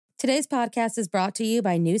Today's podcast is brought to you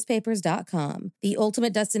by newspapers.com, the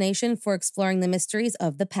ultimate destination for exploring the mysteries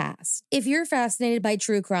of the past. If you're fascinated by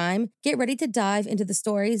true crime, get ready to dive into the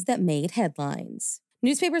stories that made headlines.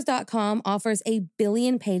 Newspapers.com offers 1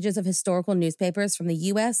 billion pages of historical newspapers from the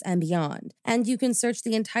U.S. and beyond, and you can search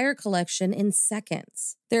the entire collection in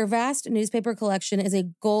seconds. Their vast newspaper collection is a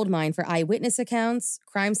goldmine for eyewitness accounts,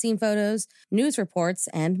 crime scene photos, news reports,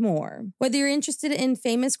 and more. Whether you're interested in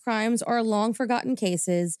famous crimes or long-forgotten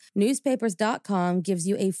cases, Newspapers.com gives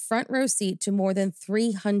you a front row seat to more than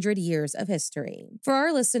 300 years of history. For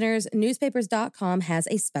our listeners, Newspapers.com has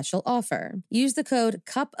a special offer. Use the code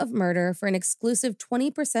CUPOFMURDER for an exclusive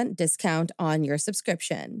 20% discount on your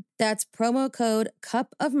subscription. That's promo code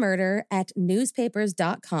CUPOFMURDER at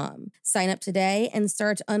Newspapers.com. Sign up today and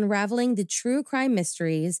start unraveling the true crime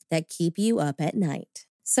mysteries that keep you up at night.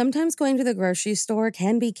 Sometimes going to the grocery store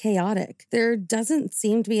can be chaotic. There doesn't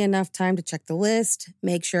seem to be enough time to check the list,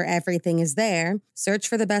 make sure everything is there, search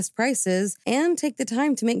for the best prices, and take the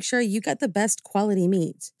time to make sure you get the best quality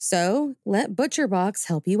meat. So, let ButcherBox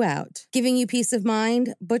help you out. Giving you peace of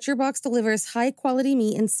mind, ButcherBox delivers high-quality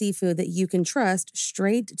meat and seafood that you can trust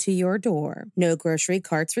straight to your door. No grocery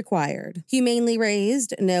carts required. Humanely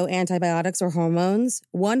raised, no antibiotics or hormones,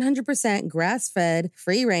 100% grass-fed,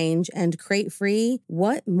 free-range, and crate-free.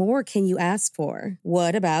 What more can you ask for?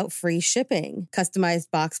 What about free shipping,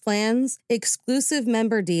 customized box plans, exclusive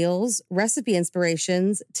member deals, recipe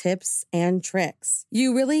inspirations, tips, and tricks?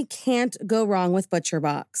 You really can't go wrong with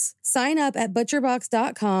ButcherBox. Sign up at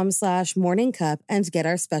butcherbox.com/morningcup and get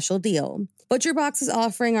our special deal. ButcherBox is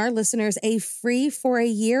offering our listeners a free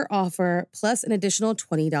for-a-year offer plus an additional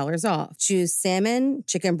 $20 off. Choose salmon,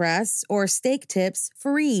 chicken breasts, or steak tips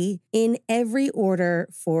free in every order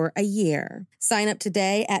for a year. Sign up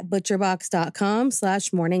today at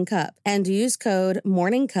butcherbox.com/morningcup and use code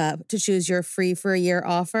morningcup to choose your free for-a-year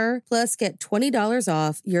offer plus get $20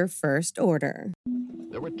 off your first order.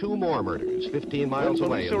 There were 2 more murders 15 miles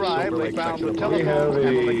away. When police arrived, they found the telephone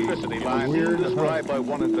and electricity lines described by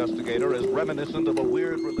one investigator as reminiscent of a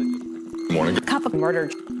weird religion. Morning. Cup of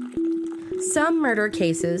murder. Some murder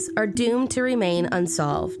cases are doomed to remain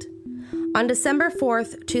unsolved. On December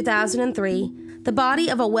 4th, 2003, the body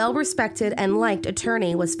of a well-respected and liked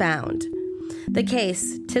attorney was found. The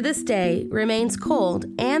case, to this day, remains cold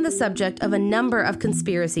and the subject of a number of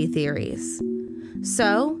conspiracy theories.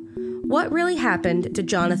 So, what really happened to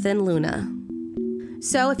Jonathan Luna?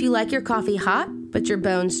 So if you like your coffee hot, but your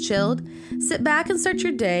bones chilled, sit back and start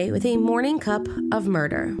your day with a morning cup of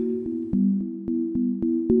murder.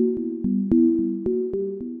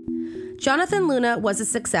 Jonathan Luna was a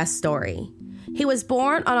success story. He was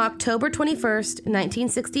born on October 21st,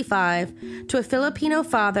 1965, to a Filipino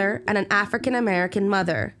father and an African-American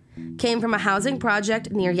mother, came from a housing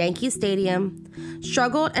project near Yankee Stadium,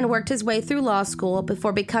 struggled and worked his way through law school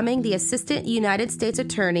before becoming the Assistant United States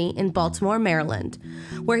Attorney in Baltimore, Maryland,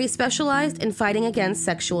 where he specialized in fighting against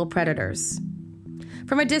sexual predators.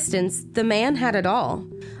 From a distance, the man had it all: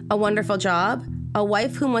 a wonderful job, a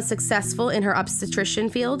wife whom was successful in her obstetrician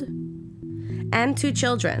field, and 2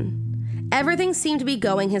 children. Everything seemed to be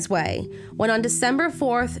going his way when on December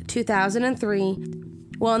 4th, 2003,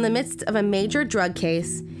 while in the midst of a major drug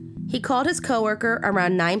case, he called his coworker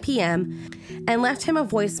around 9 p.m. and left him a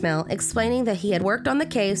voicemail explaining that he had worked on the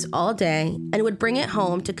case all day and would bring it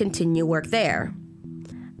home to continue work there.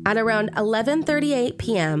 At around 11:38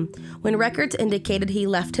 p.m., when records indicated he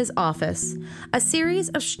left his office, a series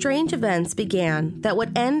of strange events began that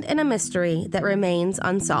would end in a mystery that remains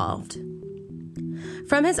unsolved.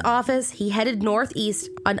 From his office, he headed northeast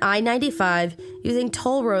on I-95 using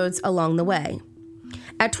toll roads along the way.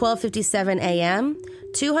 At 12:57 a.m.,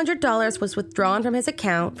 $200 was withdrawn from his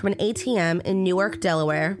account from an ATM in Newark,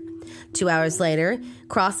 Delaware. 2 hours later,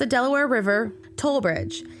 crossed the Delaware River toll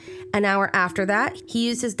bridge. An hour after that, he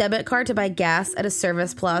used his debit card to buy gas at a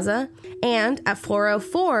service plaza. And at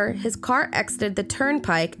 4:04, his car exited the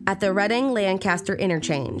turnpike at the Reading-Lancaster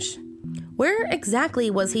interchange. Where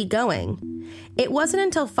exactly was he going? It wasn't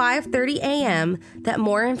until 5:30 a.m. that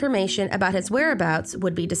more information about his whereabouts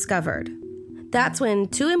would be discovered. That's when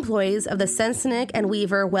 2 employees of the Sensenig and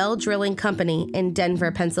Weaver Well Drilling Company in Denver,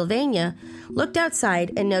 Pennsylvania, looked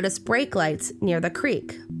outside and noticed brake lights near the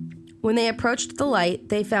creek. When they approached the light,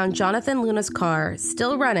 they found Jonathan Luna's car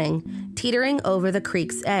still running, teetering over the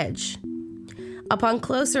creek's edge. Upon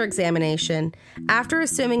closer examination, after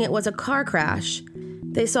assuming it was a car crash,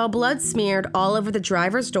 they saw blood smeared all over the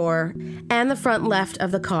driver's door and the front left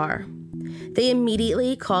of the car. They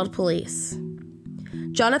immediately called police.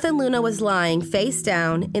 Jonathan Luna was lying face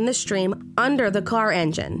down in the stream under the car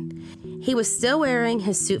engine. He was still wearing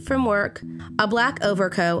his suit from work, a black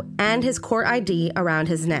overcoat, and his court ID around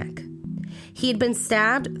his neck. He had been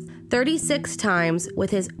stabbed 36 times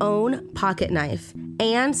with his own pocket knife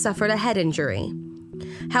and suffered a head injury.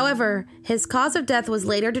 However, his cause of death was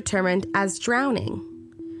later determined as drowning.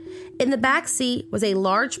 In the back seat was a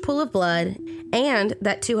large pool of blood, and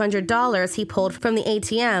that $200 he pulled from the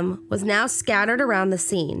ATM was now scattered around the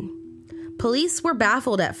scene. Police were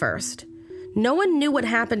baffled at first. No one knew what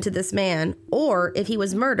happened to this man, or if he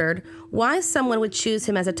was murdered, why someone would choose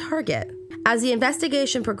him as a target. As the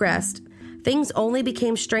investigation progressed, things only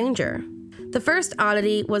became stranger. The first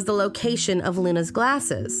oddity was the location of Luna's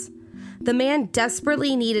glasses. The man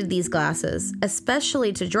desperately needed these glasses,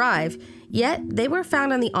 especially to drive, yet they were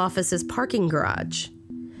found in the office's parking garage.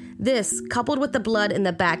 This, coupled with the blood in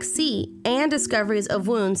the back seat and discoveries of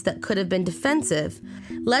wounds that could have been defensive,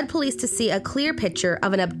 led police to see a clear picture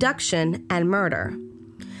of an abduction and murder.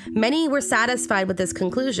 Many were satisfied with this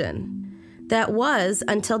conclusion. That was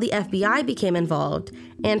until the FBI became involved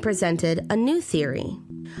and presented a new theory.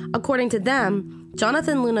 According to them,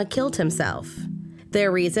 Jonathan Luna killed himself.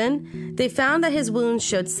 Their reason? They found that his wounds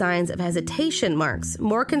showed signs of hesitation marks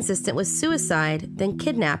more consistent with suicide than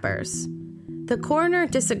kidnappers. The coroner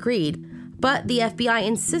disagreed, but the FBI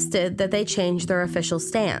insisted that they change their official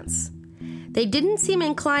stance. They didn't seem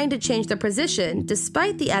inclined to change their position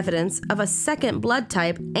despite the evidence of a second blood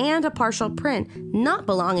type and a partial print not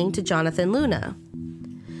belonging to Jonathan Luna.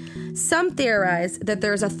 Some theorize that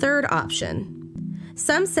there's a third option.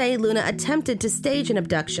 Some say Luna attempted to stage an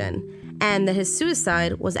abduction and that his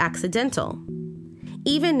suicide was accidental.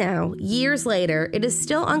 Even now, years later, it is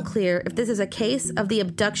still unclear if this is a case of the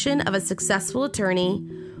abduction of a successful attorney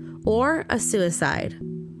or a suicide.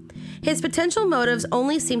 His potential motives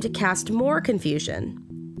only seem to cast more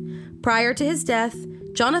confusion. Prior to his death,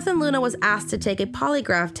 Jonathan Luna was asked to take a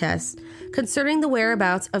polygraph test concerning the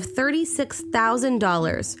whereabouts of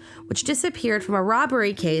 $36,000, which disappeared from a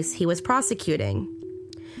robbery case he was prosecuting.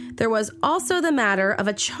 There was also the matter of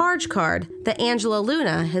a charge card that Angela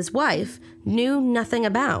Luna, his wife, knew nothing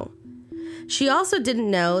about. She also didn't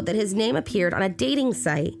know that his name appeared on a dating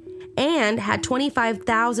site and had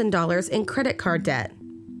 $25,000 in credit card debt.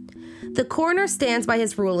 The coroner stands by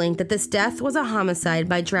his ruling that this death was a homicide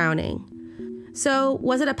by drowning. So,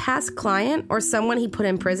 was it a past client or someone he put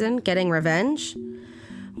in prison getting revenge?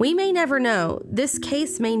 We may never know. This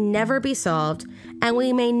case may never be solved, and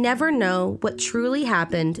we may never know what truly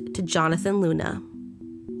happened to Jonathan Luna.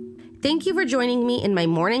 Thank you for joining me in my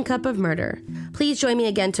morning cup of murder. Please join me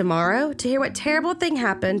again tomorrow to hear what terrible thing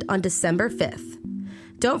happened on December 5th.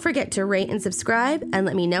 Don't forget to rate and subscribe and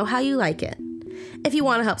let me know how you like it. If you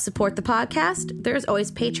want to help support the podcast, there's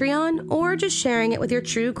always Patreon or just sharing it with your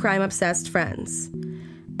true crime-obsessed friends.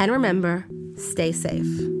 And remember, stay safe.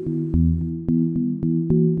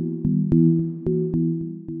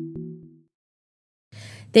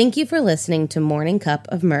 Thank you for listening to Morning Cup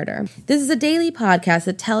of Murder. This is a daily podcast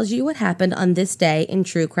that tells you what happened on this day in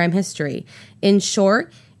true crime history. In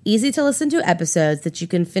short, easy to listen to episodes that you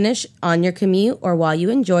can finish on your commute or while you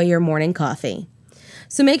enjoy your morning coffee.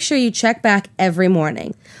 So make sure you check back every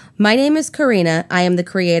morning. My name is Karina. I am the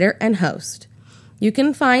creator and host. You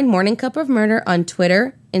can find Morning Cup of Murder on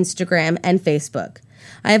Twitter, Instagram, and Facebook.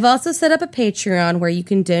 I have also set up a Patreon where you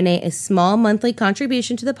can donate a small monthly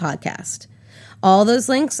contribution to the podcast. All those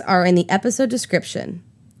links are in the episode description.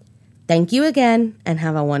 Thank you again, and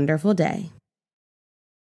have a wonderful day.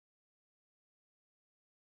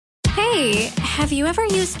 Hey, have you ever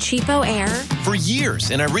used Cheapo Air? For years,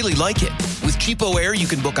 and I really like it. With Cheapo Air, you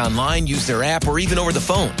can book online, use their app, or even over the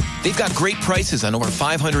phone. They've got great prices on over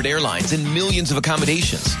 500 airlines and millions of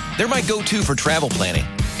accommodations. They're my go-to for travel planning.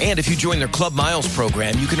 And if you join their Club Miles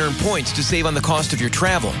program, you can earn points to save on the cost of your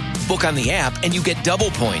travel. Book on the app, and you get double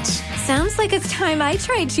points. Sounds like it's time I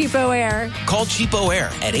tried Cheapo Air. Call Cheapo Air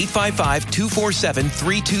at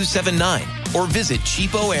 855-247-3279 or visit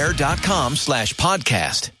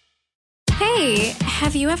cheapoair.com/podcast. Hey,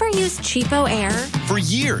 have you ever used Cheapo Air? For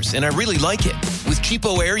years, and I really like it. With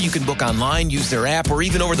Cheapo Air, you can book online, use their app, or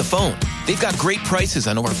even over the phone. They've got great prices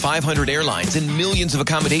on over 500 airlines and millions of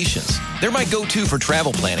accommodations. They're my go-to for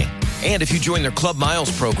travel planning. And if you join their Club Miles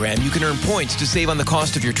program, you can earn points to save on the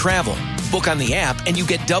cost of your travel. Book on the app, and you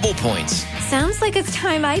get double points. Sounds like it's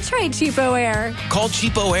time I tried Cheapo Air. Call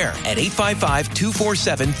Cheapo Air at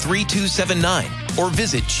 855-247-3279 or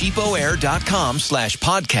visit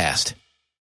cheapoair.com/podcast.